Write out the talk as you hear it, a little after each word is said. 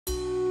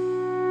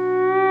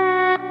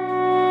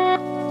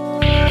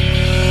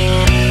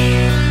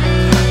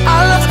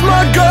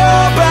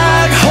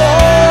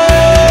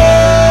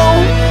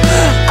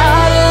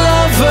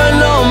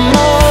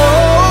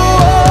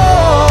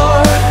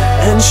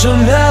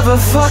never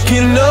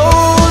fucking know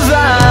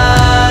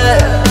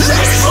that.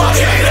 These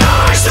fucking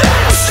eyes that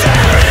I'm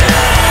staring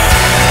at.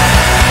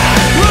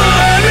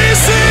 Let me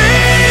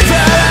see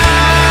that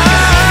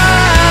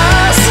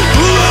eyes.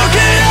 Look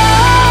at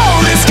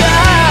all this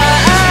cash,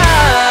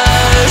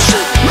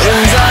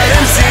 and I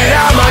emptied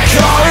out my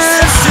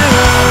cards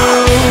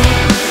too.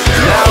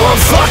 Now I'm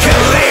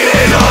fucking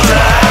leaning on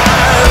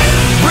that.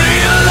 Bring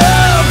your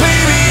love,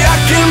 baby, I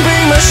can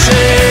bring my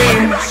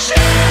shame.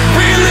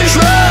 Bring the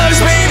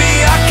drugs,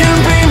 baby, I can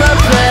bring my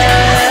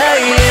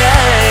pain.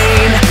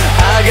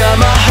 I got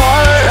my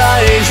heart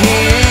right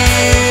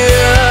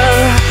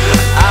here,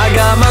 I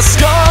got my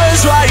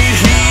scars right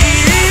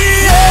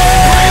here.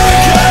 Bring the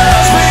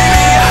girls,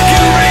 baby, I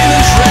can bring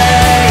the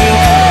train.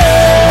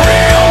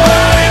 Bring your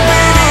mind,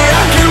 baby,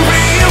 I can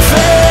bring your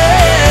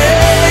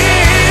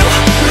fame.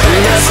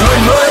 That's my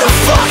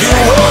motherfucking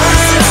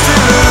words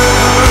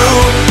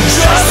too.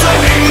 Just let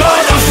me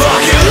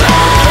motherfucking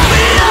love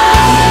me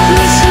up.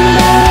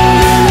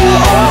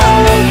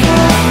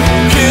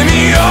 Get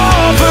me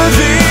off of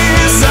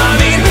this, I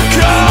need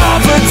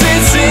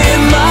confidence in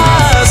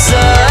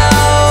myself.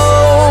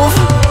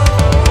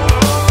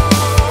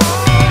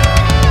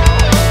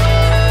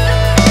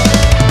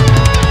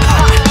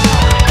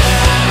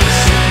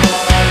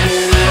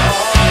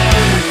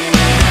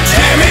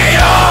 Give me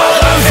all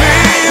of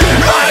it,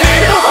 I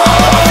need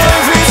all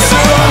of it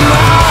to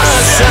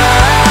myself.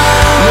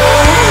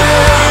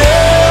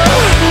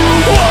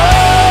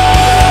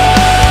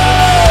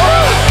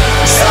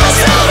 So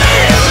tell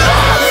me you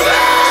love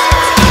me.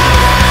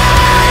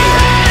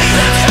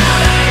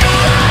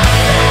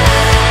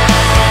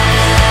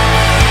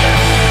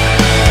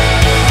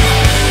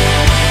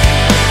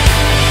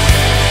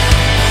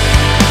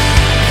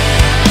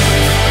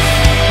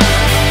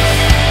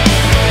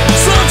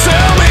 So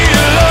tell me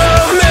you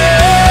love me.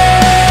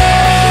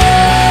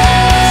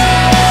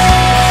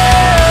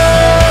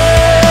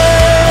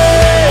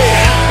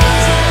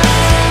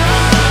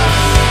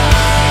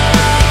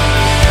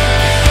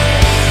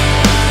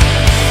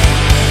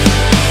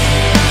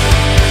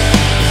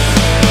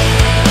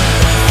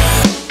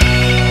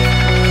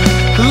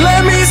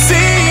 Let me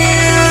see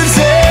you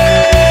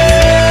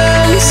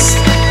dance.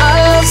 I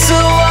love to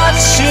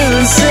watch you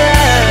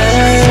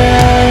dance.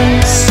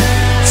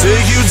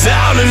 Take you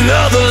down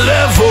another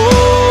level.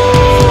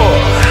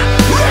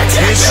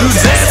 Get you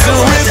dancing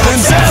with the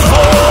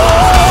devil.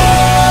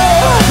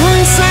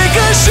 Take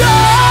a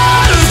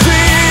shot of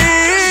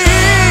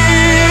this,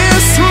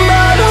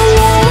 but I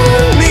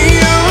want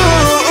you.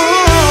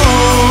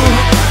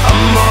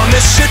 I'm on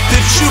the shit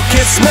that you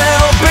can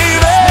smell,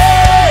 baby.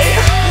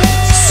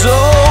 So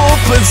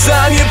put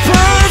down your